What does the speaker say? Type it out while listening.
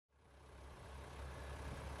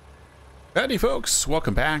Howdy folks,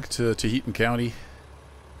 welcome back to Taheton County.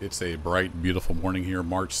 It's a bright, beautiful morning here,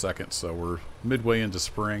 March 2nd, so we're midway into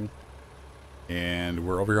spring. And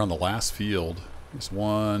we're over here on the last field. It's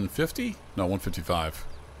 150? No, 155.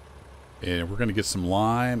 And we're going to get some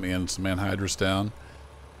lime and some anhydrous down.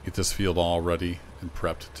 Get this field all ready and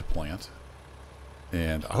prepped to plant.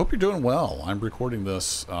 And I hope you're doing well. I'm recording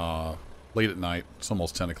this late at night. It's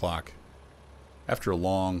almost 10 o'clock. After a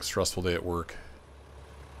long, stressful day at work.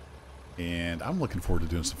 And I'm looking forward to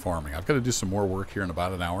doing some farming. I've got to do some more work here in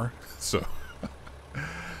about an hour. So,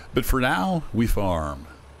 but for now, we farm.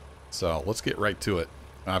 So let's get right to it.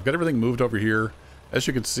 I've got everything moved over here. As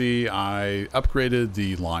you can see, I upgraded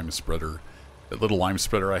the lime spreader. That little lime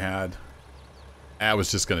spreader I had, that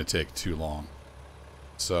was just going to take too long.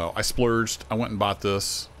 So I splurged. I went and bought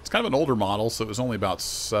this. It's kind of an older model, so it was only about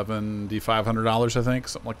 $7,500, I think,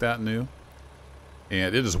 something like that, new.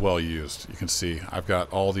 And it is well used. You can see I've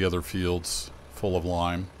got all the other fields full of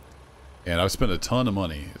lime. And I've spent a ton of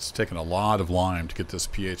money. It's taken a lot of lime to get this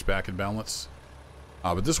pH back in balance.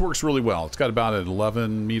 But this works really well. It's got about an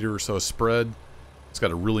 11 meter or so spread. It's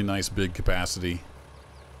got a really nice big capacity.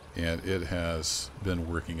 And it has been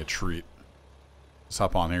working a treat. Let's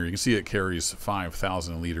hop on here. You can see it carries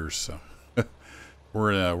 5,000 liters. So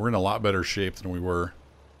we're in a lot better shape than we were.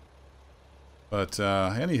 But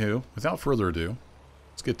anywho, without further ado,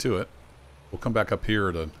 let's get to it. We'll come back up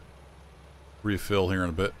here to refill here in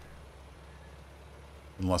a bit.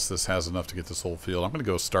 Unless this has enough to get this whole field. I'm going to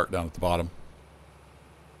go start down at the bottom.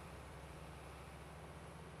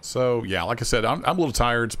 So, yeah, like I said, I'm a little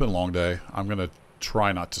tired. It's been a long day. I'm going to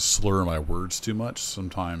try not to slur my words too much.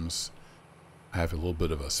 Sometimes I have a little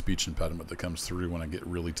bit of a speech impediment that comes through when I get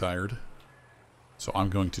really tired. So I'm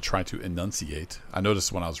going to try to enunciate. I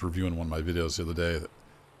noticed when I was reviewing one of my videos the other day that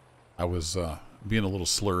I was being a little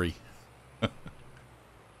slurry.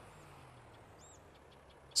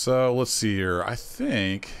 So let's see here. I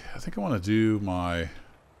think I want to do my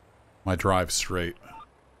drive straight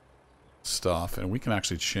stuff, and we can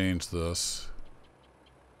actually change this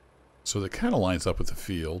so that it kind of lines up with the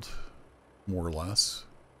field, more or less.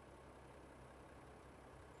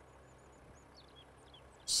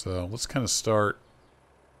 So let's kind of start.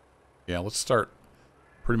 Yeah, let's start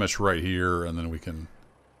pretty much right here, and then we can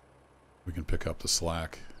pick up the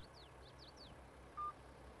slack.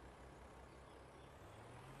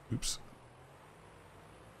 Oops.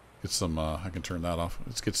 Get some, I can turn that off.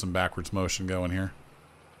 Let's get some backwards motion going here.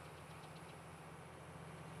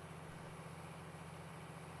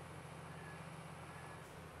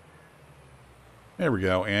 There we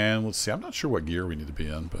go, and let's see, I'm not sure what gear we need to be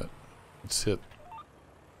in, but let's hit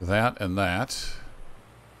that and that.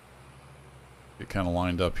 Get kind of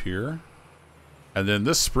lined up here. And then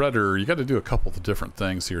this spreader, you got to do a couple of different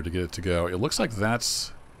things here to get it to go. It looks like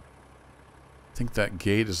that's, I think that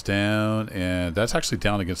gate is down, and that's actually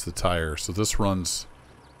down against the tire. So this runs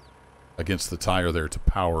against the tire there to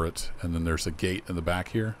power it, and then there's a gate in the back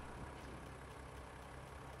here.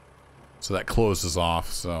 So that closes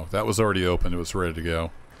off. So that was already open. It was ready to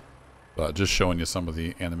go. But just showing you some of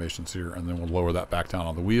the animations here, and then we'll lower that back down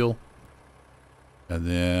on the wheel. And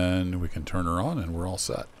then we can turn her on and we're all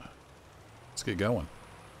set. Let's get going.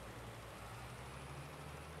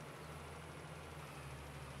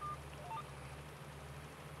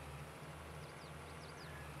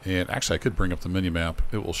 And actually I could bring up the mini map.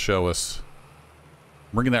 It will show us.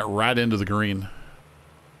 Bringing that right into the green.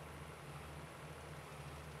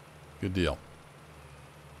 Good deal.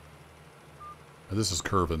 Now this is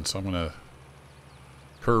curving, so I'm going to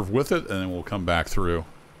curve with it and then we'll come back through.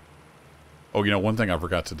 Oh, you know, one thing I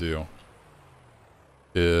forgot to do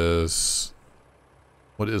is,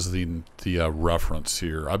 what is the reference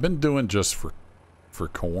here? I've been doing just for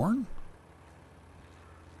corn.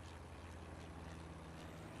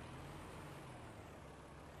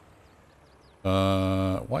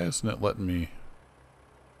 Why isn't it letting me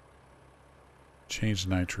change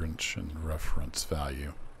nitrogen reference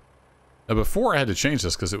value? Now, before I had to change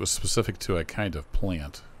this because it was specific to a kind of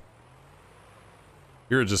plant.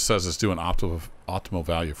 Here it just says it's doing optimal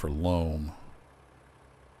value for loam.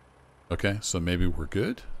 Okay, so maybe we're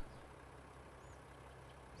good.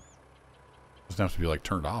 Doesn't have to be like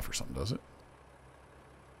turned off or something, does it?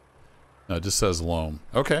 No, it just says loam.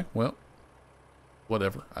 Okay, well,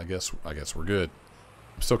 whatever. I guess we're good.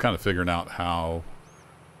 I'm still kind of figuring out how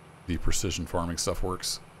the precision farming stuff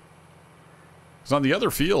works. Because on the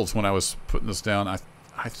other fields, when I was putting this down, I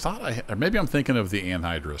thought or maybe I'm thinking of the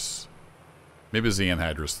anhydrous. Maybe it's the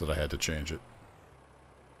anhydrous that I had to change it.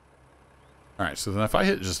 Alright, so then if I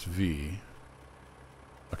hit just V,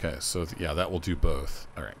 Okay, so yeah, that will do both.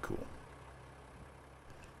 All right, cool.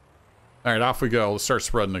 All right, off we go. Let's start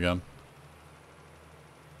spreading again.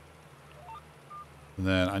 And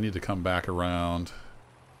then I need to come back around.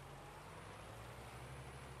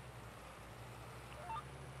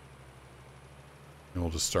 And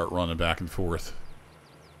we'll just start running back and forth.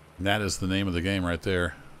 And that is the name of the game right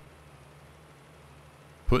there.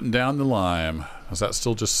 Putting down the lime. Does that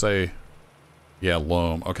still just say... Yeah,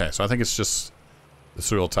 loam. Okay, so I think it's just the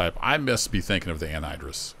soil type. I must be thinking of the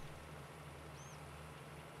anhydrous.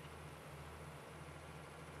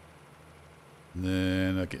 And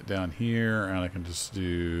then I get down here and I can just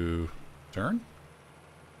do turn.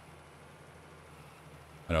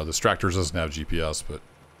 I know this tractor doesn't have GPS, but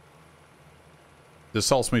this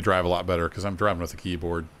helps me drive a lot better because I'm driving with a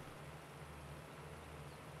keyboard.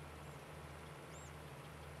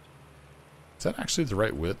 Is that actually the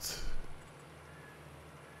right width?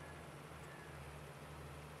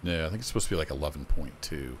 No, I think it's supposed to be like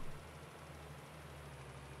 11.2.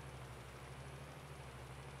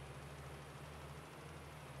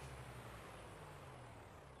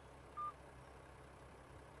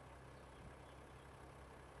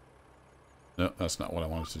 No, that's not what I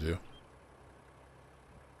wanted to do.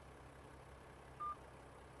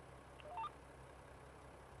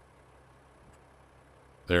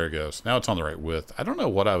 There it goes. Now it's on the right width. I don't know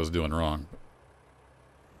what I was doing wrong.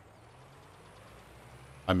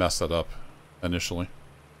 I messed that up initially.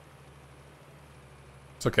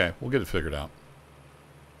 It's okay. We'll get it figured out.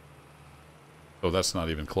 Oh, that's not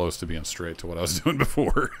even close to being straight to what I was doing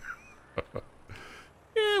before.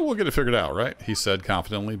 Yeah, we'll get it figured out, right? He said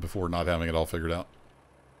confidently before not having it all figured out.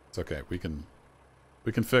 It's okay. We can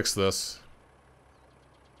fix this.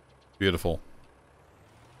 Beautiful.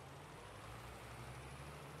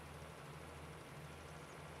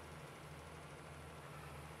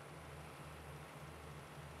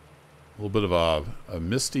 A little bit of a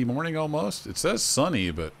misty morning almost. It says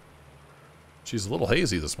sunny, but she's a little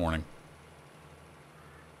hazy this morning.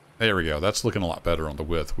 There we go. That's looking a lot better on the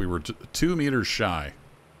width. We were 2 meters shy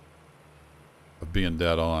of being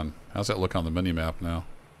dead on. How's that look on the mini-map now?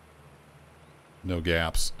 No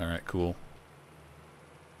gaps. All right, cool.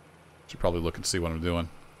 Should probably look and see what I'm doing.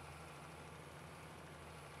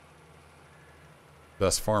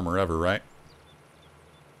 Best farmer ever, right?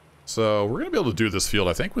 So we're going to be able to do this field,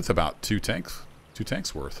 I think, with about 2 tanks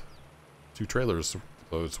worth. 2 trailers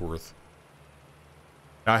loads worth.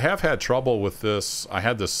 Now, I have had trouble with this. I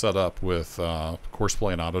had this set up with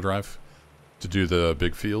Courseplay and AutoDrive to do the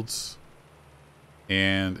big fields.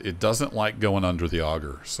 And it doesn't like going under the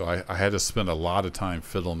auger. So I had to spend a lot of time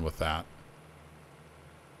fiddling with that.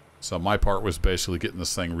 So my part was basically getting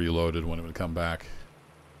this thing reloaded when it would come back.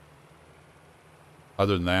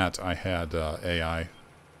 Other than that, I had AI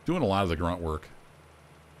doing a lot of the grunt work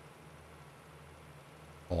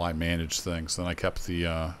while I managed things. Then I kept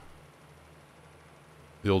the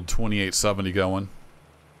old 2870 going.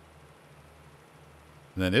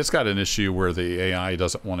 And then it's got an issue where the AI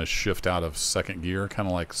doesn't want to shift out of second gear, kind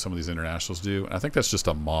of like some of these internationals do. And I think that's just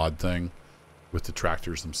a mod thing with the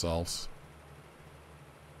tractors themselves.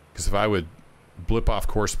 Because if I would blip off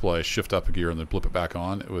Courseplay, shift up a gear, and then blip it back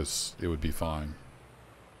on, it would be fine.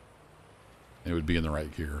 It would be in the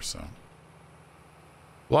right gear, so.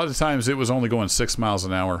 A lot of times it was only going 6 miles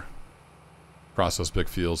an hour across those big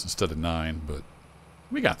fields instead of 9, but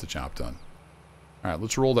we got the job done. All right,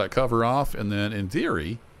 let's roll that cover off, and then in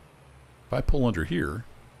theory, if I pull under here,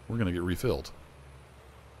 we're going to get refilled.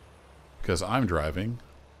 Because I'm driving,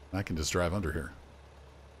 I can just drive under here.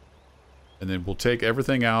 And then we'll take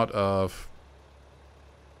everything out of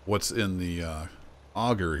what's in the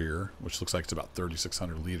auger here, which looks like it's about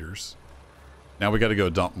 3,600 liters. Now we got to go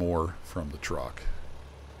dump more from the truck.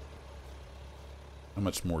 How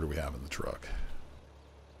much more do we have in the truck?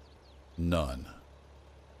 None.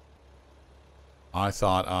 I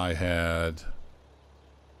thought I had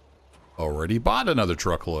already bought another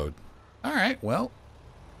truckload. All right, well,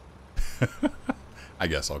 I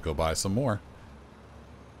guess I'll go buy some more.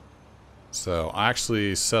 So I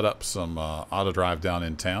actually set up some auto drive down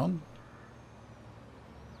in town.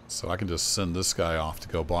 So I can just send this guy off to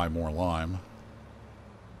go buy more lime.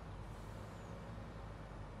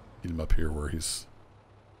 Get him up here where he's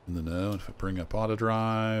in the know. If I bring up auto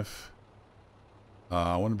drive,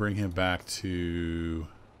 I want to bring him back to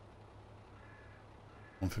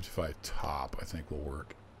 155 top, I think will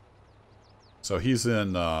work. So he's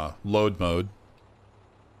in load mode.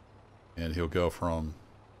 And he'll go from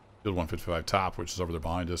field 155 top, which is over there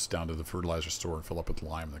behind us, down to the fertilizer store and fill up with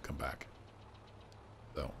lime and then come back.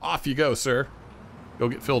 So off you go, sir. Go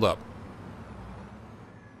get filled up.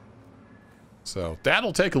 So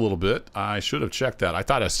that'll take a little bit. I should have checked that. I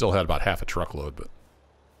thought I still had about half a truckload, but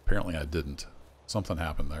Apparently I didn't. Something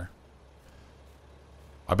happened there.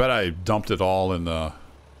 I bet I dumped it all in the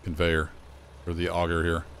conveyor, or the auger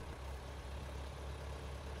here.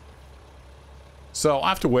 So I'll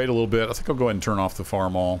have to wait a little bit. I think I'll go ahead and turn off the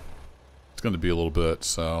farm all. It's going to be a little bit,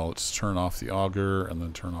 so let's turn off the auger and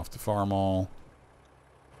then turn off the farm all.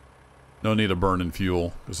 No need to burn in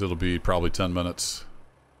fuel, because it'll be probably 10 minutes.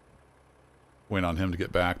 Waiting on him to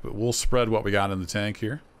get back, but we'll spread what we got in the tank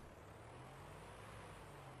here.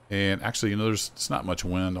 And actually, you know, it's not much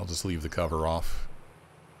wind. I'll just leave the cover off.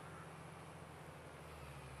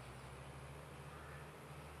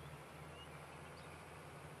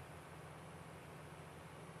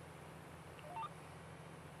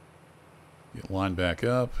 Get line back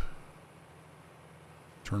up.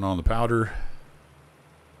 Turn on the powder.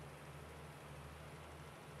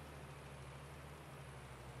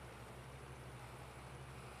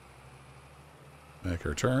 Make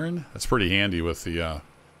our turn. That's pretty handy with the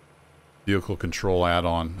vehicle control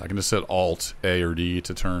add-on. I can just hit Alt, A, or D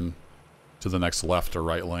to turn to the next left or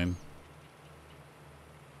right lane.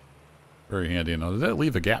 Very handy. Now, did that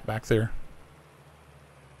leave a gap back there?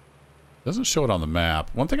 Doesn't show it on the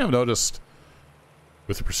map. One thing I've noticed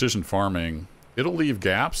with the precision farming, it'll leave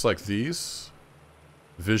gaps like these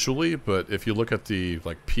visually, but if you look at the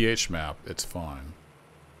like pH map, it's fine.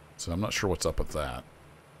 So I'm not sure what's up with that.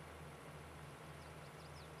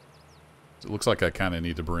 It looks like I kind of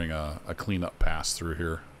need to bring a cleanup pass through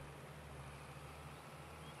here.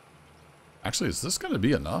 Actually, is this going to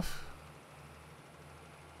be enough?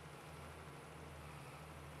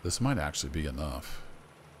 This might actually be enough.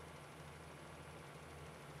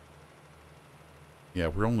 Yeah,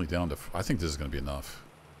 we're only down to... I think this is going to be enough.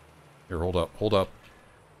 Here, hold up, hold up.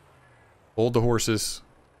 Hold the horses.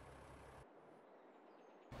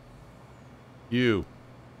 You.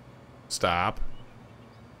 Stop.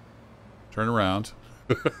 Turn around.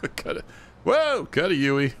 Cut it. Whoa! Cut a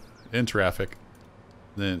Yui. In traffic.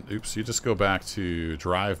 Then, oops, you just go back to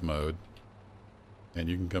drive mode. And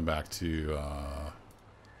you can come back to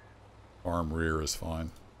farm rear is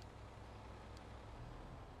fine.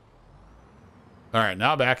 Alright,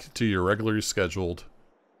 now back to your regularly scheduled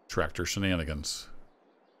tractor shenanigans.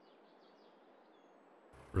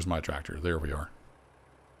 Where's my tractor? There we are.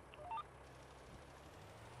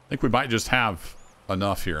 I think we might just have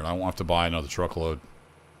enough here, and I won't have to buy another truckload.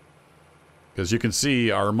 Because you can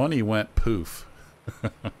see our money went poof.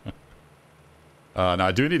 Now,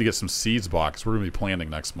 I do need to get some seeds bought, because we're going to be planting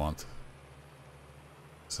next month.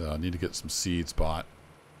 So I need to get some seeds bought.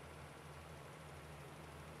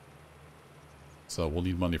 So we'll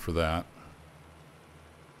need money for that.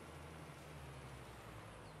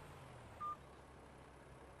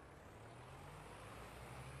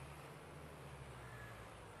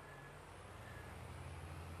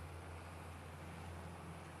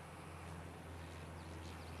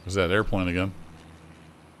 There's that airplane again.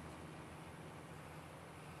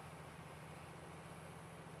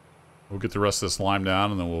 We'll get the rest of this lime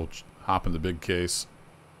down and then we'll hop in the big case.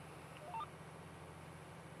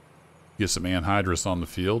 Get some anhydrous on the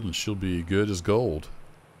field and she'll be good as gold.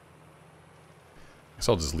 I guess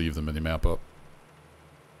I'll just leave the mini-map up.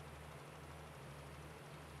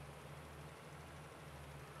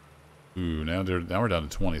 Ooh, now we're down to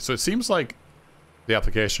 20. So it seems like the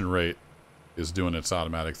application rate is doing its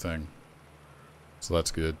automatic thing. So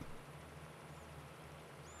that's good.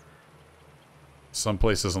 Some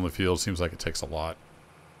places on the field seems like it takes a lot.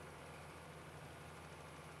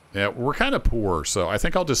 Yeah, we're kind of poor, so I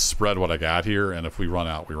think I'll just spread what I got here, and if we run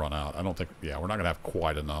out, we run out. I don't think, yeah, we're not going to have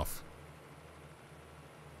quite enough.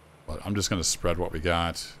 But I'm just going to spread what we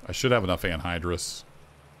got. I should have enough anhydrous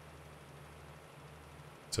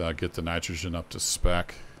to get the nitrogen up to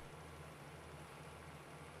spec.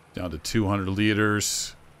 Down to 200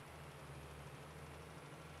 liters.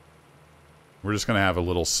 We're just going to have a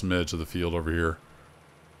little smidge of the field over here.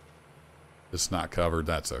 It's not covered.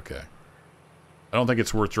 That's okay. I don't think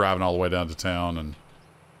it's worth driving all the way down to town and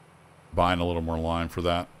buying a little more lime for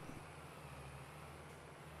that.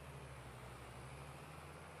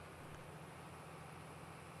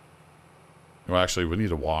 Well, actually, we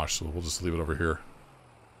need a wash, so we'll just leave it over here.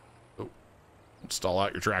 Oh, stall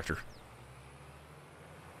out your tractor.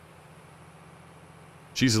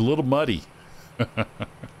 She's a little muddy.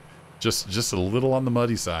 Just a little on the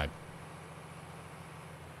muddy side.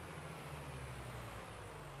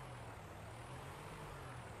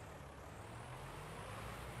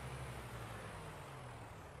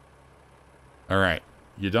 All right.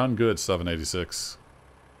 You done good, 786.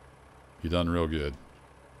 You done real good.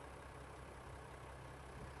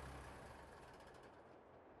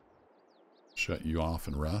 Shut you off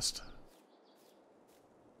and rest.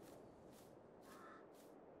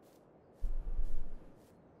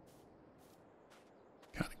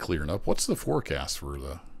 Kind of clearing up. What's the forecast for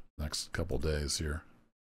the next couple days here?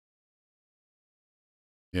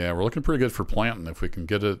 Yeah, we're looking pretty good for planting. If we can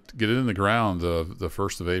get it in the ground the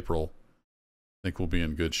 1st of April, I think we'll be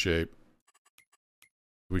in good shape.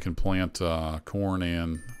 We can plant corn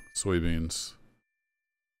and soybeans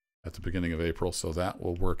at the beginning of April, so that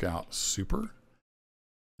will work out super.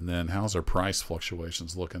 And then how's our price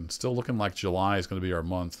fluctuations looking? Still looking like July is going to be our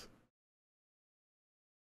month.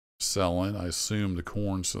 Selling, I assume the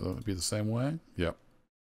corn, so that would be the same way. Yep.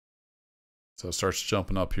 So it starts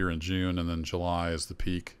jumping up here in June, and then July is the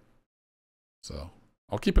peak. So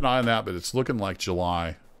I'll keep an eye on that, but it's looking like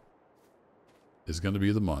July is going to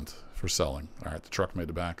be the month for selling. All right, the truck made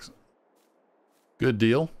it back. Good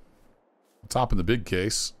deal. Top in the big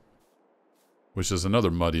case, which is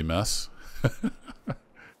another muddy mess.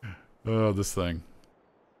 Oh, this thing.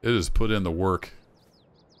 It has put in the work.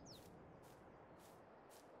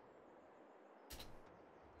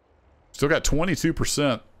 Still got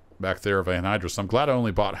 22% back there of anhydrous. I'm glad I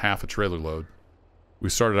only bought half a trailer load. We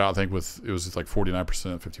started out, I think, with, it was like 49%,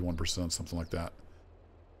 51%, something like that.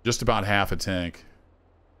 Just about half a tank.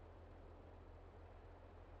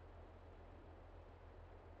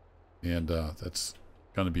 And that's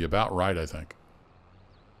going to be about right, I think.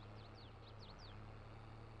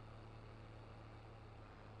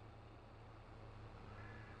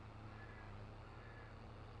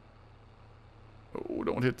 Oh,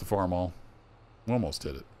 don't hit the farm all. Almost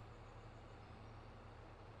hit it.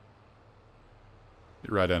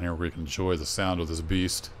 Get right down here where we can enjoy the sound of this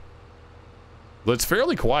beast. But it's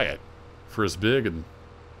fairly quiet for as big and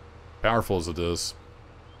powerful as it is.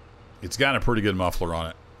 It's got a pretty good muffler on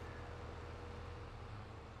it.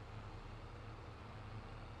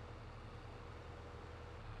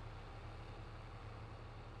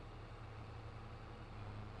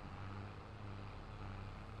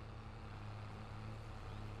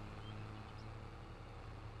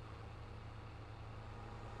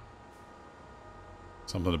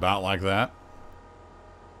 Something about like that.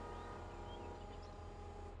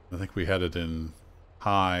 I think we had it in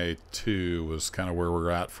high 2 was kind of where we're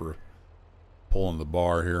at for pulling the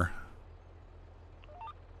bar here.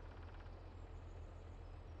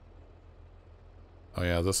 Oh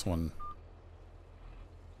yeah, this one.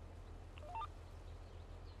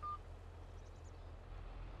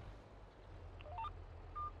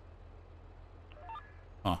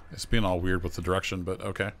 Huh, it's being all weird with the direction, but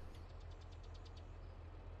okay.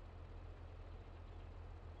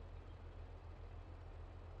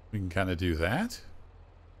 We can kind of do that.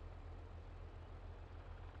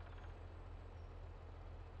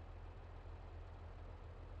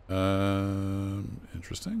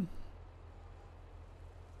 Interesting.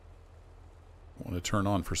 I want to turn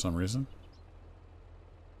on for some reason.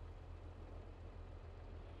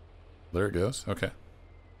 There it goes. Okay.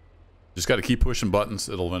 Just got to keep pushing buttons.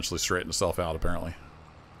 It'll eventually straighten itself out, apparently.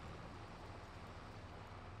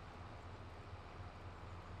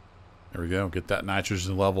 There we go. Get that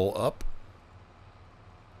nitrogen level up.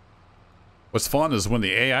 What's fun is when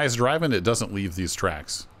the AI is driving, it doesn't leave these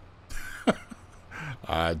tracks.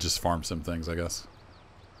 Just farm sim things, I guess.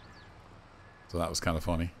 So that was kind of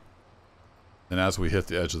funny. And as we hit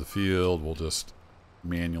the edge of the field, we'll just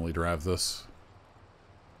manually drive this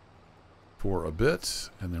for a bit.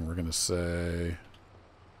 And then we're going to say,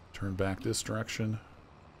 turn back this direction.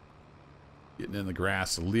 Getting in the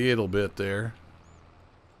grass a little bit there.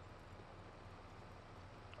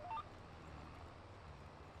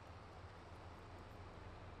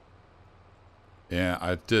 Yeah,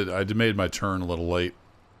 I made my turn a little late.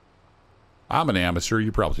 I'm an amateur.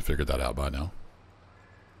 You probably figured that out by now.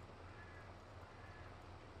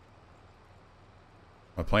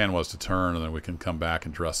 My plan was to turn and then we can come back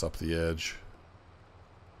and dress up the edge.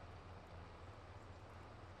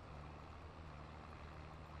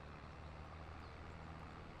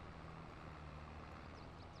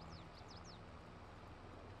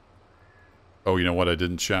 Oh, you know what I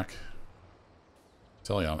didn't check?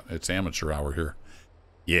 Tell you, it's amateur hour here.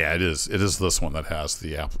 Yeah, it is. It is this one that has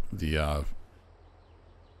the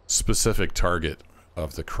specific target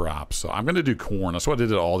of the crop. So I'm going to do corn. That's what I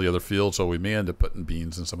did at all the other fields. So we may end up putting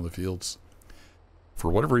beans in some of the fields.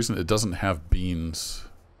 For whatever reason, it doesn't have beans.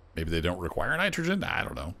 Maybe they don't require nitrogen. I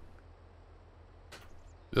don't know.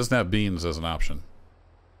 It doesn't have beans as an option.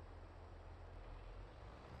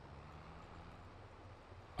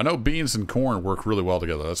 I know beans and corn work really well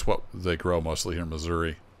together. That's what they grow mostly here in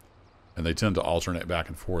Missouri. And they tend to alternate back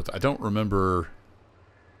and forth. I don't remember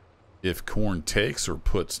if corn takes or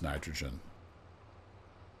puts nitrogen.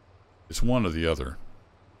 It's one or the other.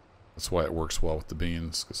 That's why it works well with the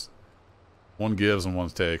beans, because one gives and one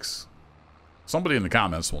takes. Somebody in the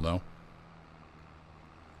comments will know.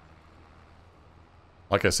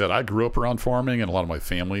 Like I said, I grew up around farming and a lot of my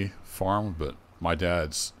family farmed, but my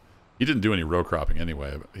dad's, he didn't do any row cropping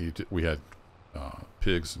anyway. But we had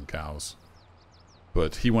pigs and cows.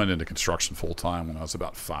 But he went into construction full time when I was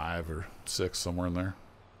about 5 or 6, somewhere in there.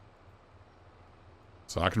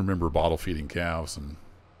 So I can remember bottle feeding cows and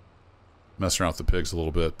messing around with the pigs a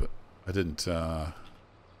little bit, but I didn't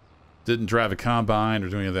drive a combine or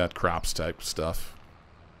do any of that crops type stuff.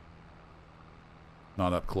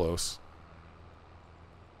 Not up close.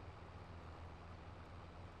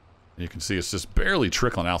 And you can see it's just barely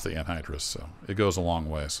trickling out the anhydrous, so it goes a long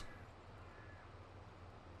ways.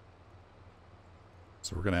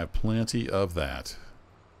 So we're going to have plenty of that.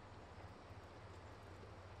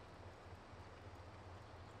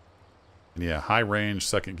 And yeah, high range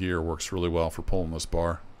second gear works really well for pulling this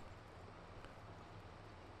bar.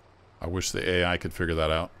 I wish the AI could figure that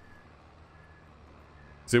out.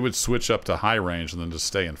 It would switch up to high range and then just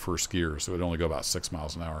stay in first gear, so it would only go about 6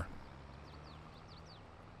 miles an hour.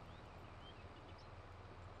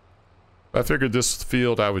 I figured this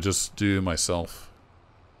field I would just do myself.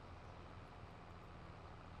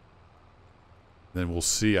 Then we'll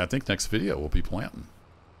see. I think next video we'll be planting.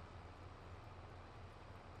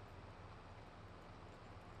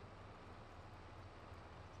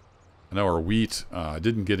 I know our wheat, I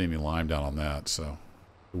didn't get any lime down on that, so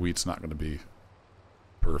the wheat's not going to be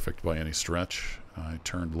perfect by any stretch. I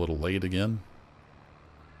turned a little late again.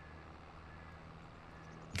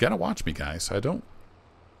 You gotta watch me, guys. I don't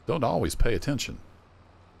always pay attention.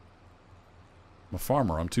 I'm a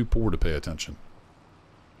farmer. I'm too poor to pay attention.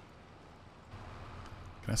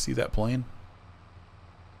 Can I see that plane?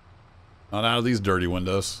 Not out of these dirty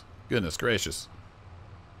windows. Goodness gracious.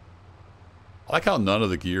 I like how none of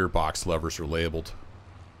the gearbox levers are labeled,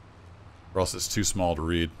 or else it's too small to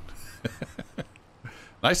read.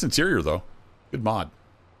 Nice interior, though. Good mod.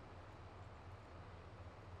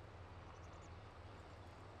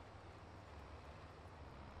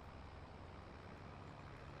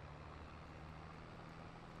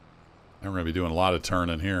 And we're going to be doing a lot of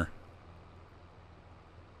turning here.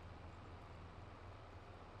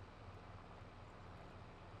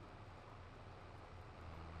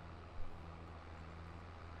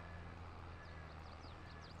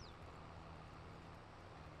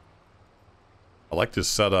 I like this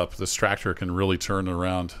setup. This tractor can really turn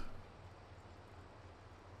around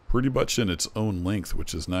pretty much in its own length,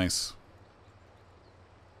 which is nice.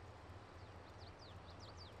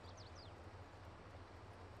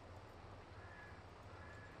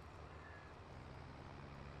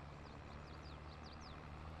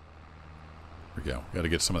 There we go. Got to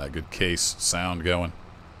get some of that good case sound going.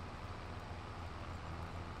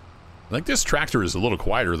 I think this tractor is a little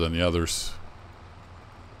quieter than the others.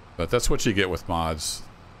 But that's what you get with mods.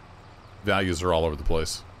 Values are all over the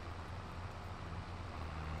place.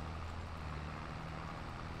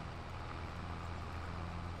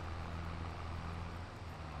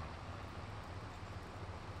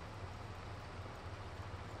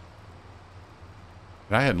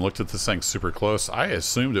 And I hadn't looked at this thing super close. I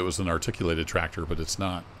assumed it was an articulated tractor, but it's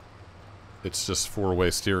not. It's just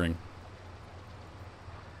four-way steering.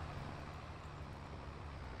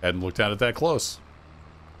 Hadn't looked at it that close.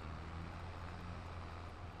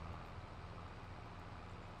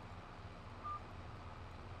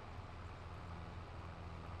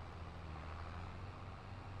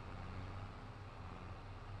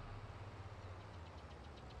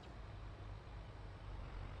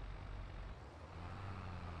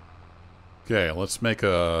 Okay, let's make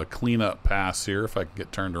a cleanup pass here if I can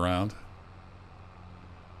get turned around.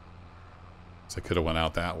 So I could have went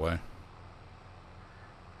out that way.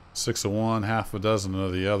 6 of one, half a dozen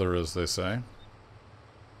of the other, as they say.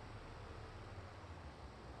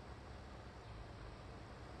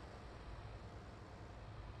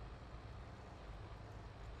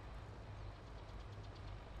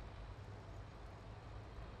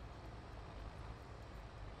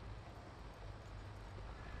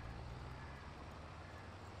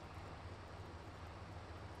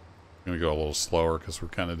 I'm going to go a little slower because we're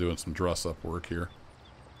kind of doing some dress up work here.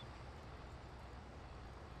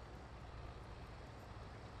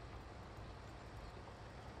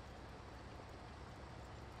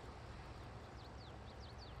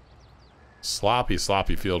 Sloppy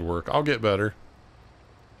field work. I'll get better.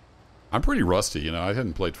 I'm pretty rusty, you know. I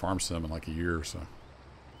hadn't played Farm Sim in like a year or so.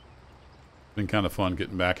 Been kind of fun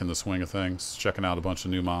getting back in the swing of things, checking out a bunch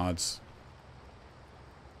of new mods.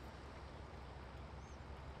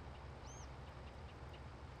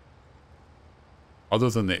 Other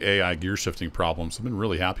than the AI gear shifting problems, I've been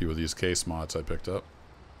really happy with these case mods I picked up.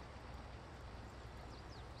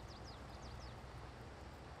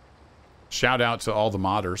 shout out to all the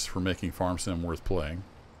modders for making Farm Sim worth playing.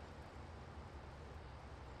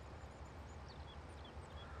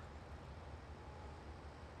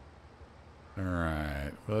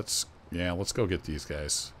 Alright, let's go get these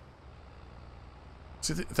guys.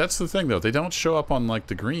 See, that's the thing, though. They don't show up on, like,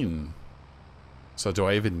 the green. So do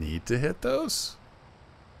I even need to hit those?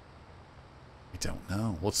 I don't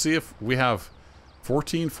know. Let's see if we have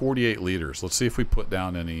 1448 liters. Let's see if we put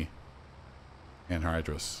down any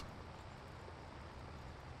anhydrous.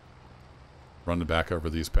 Running back over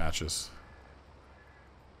these patches.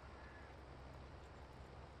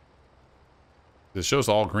 It shows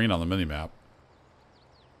all green on the mini-map.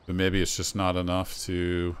 But maybe it's just not enough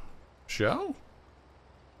to show?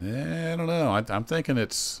 I don't know. I'm thinking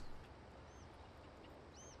it's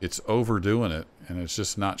overdoing it, and it's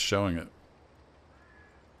just not showing it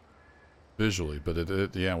visually.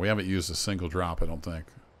 But yeah, we haven't used a single drop, I don't think.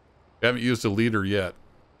 We haven't used a liter yet.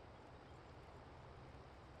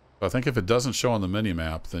 So I think if it doesn't show on the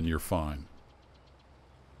mini-map, then you're fine.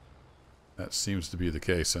 That seems to be the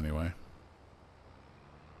case anyway.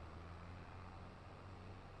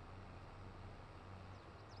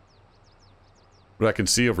 But I can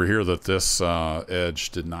see over here that this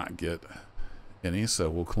edge did not get any,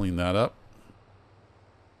 so we'll clean that up.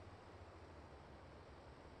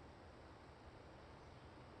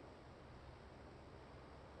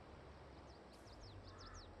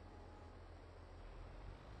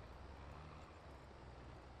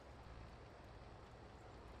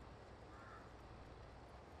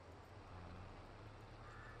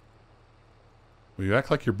 Well, you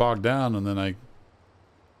act like you're bogged down, and then there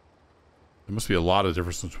must be a lot of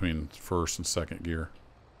difference between first and second gear.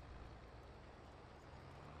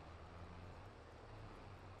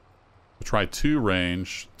 We'll try 2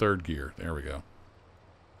 range, third gear. There we go.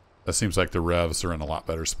 That seems like the revs are in a lot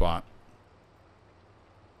better spot.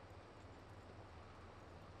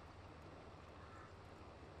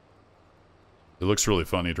 It looks really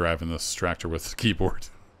funny driving this tractor with the keyboard.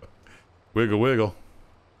 Wiggle, wiggle.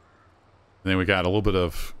 And then we got a little bit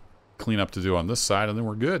of cleanup to do on this side, and then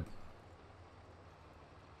we're good.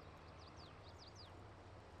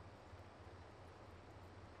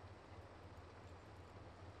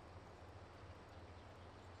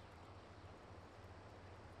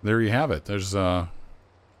 There you have it. There's going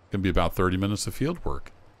to be about 30 minutes of field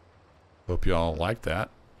work. Hope you all like that.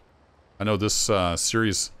 I know this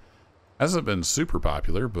series hasn't been super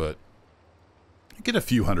popular, but I get a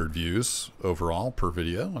few hundred views overall per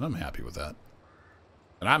video, and I'm happy with that.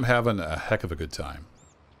 And I'm having a heck of a good time.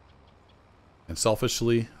 And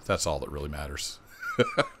selfishly, that's all that really matters.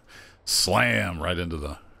 Slam right into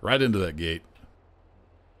that gate.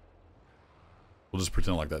 We'll just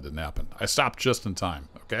pretend like that didn't happen. I stopped just in time,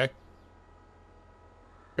 okay?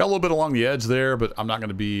 Got a little bit along the edge there, but I'm not going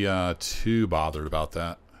to be too bothered about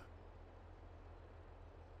that.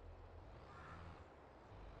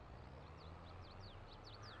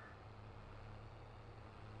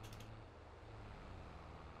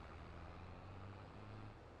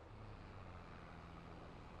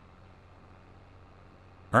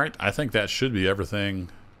 All right, I think that should be everything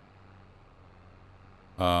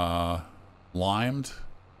limed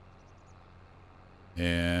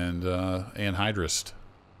and anhydrous.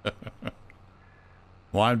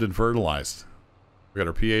 Limed and fertilized. We got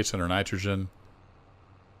our pH and our nitrogen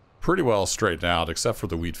pretty well straightened out, except for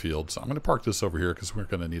the wheat field. So I'm going to park this over here because we're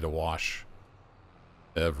going to need to wash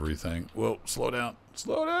everything. Whoa, slow down.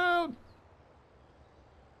 Slow down.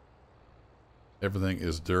 Everything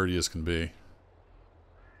is dirty as can be.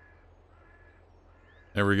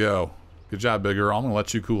 There we go. Good job, Big Girl. I'm going to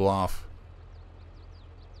let you cool off.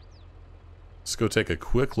 Let's go take a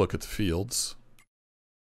quick look at the fields.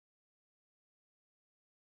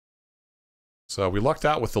 So we lucked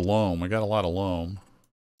out with the loam. We got a lot of loam.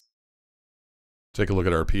 Take a look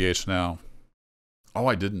at our pH now. Oh,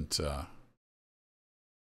 I didn't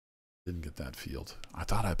get that field. I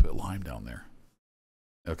thought I put lime down there.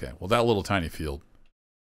 Okay, well that little tiny field.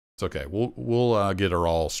 It's okay. We'll get her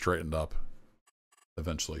all straightened up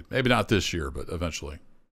eventually. Maybe not this year, but eventually.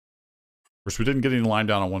 Of course, we didn't get any lime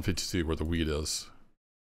down on 152 where the wheat is.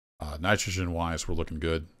 Nitrogen-wise, we're looking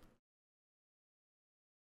good.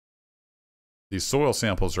 These soil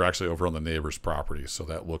samples are actually over on the neighbor's property, so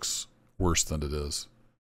that looks worse than it is.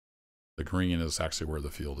 The green is actually where the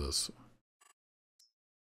field is.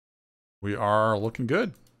 We are looking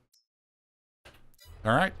good.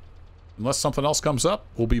 All right. Unless something else comes up,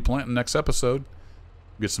 we'll be planting next episode.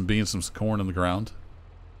 Get some beans and some corn in the ground.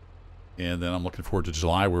 And then I'm looking forward to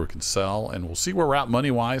July where we can sell. And we'll see where we're at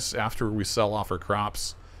money-wise after we sell off our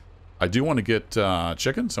crops. I do want to get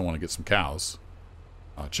chickens. I want to get some cows.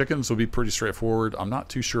 Chickens will be pretty straightforward. I'm not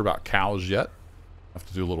too sure about cows yet. I have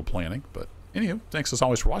to do a little planning. But anywho, thanks as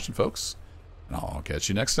always for watching, folks. And I'll catch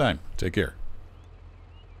you next time. Take care.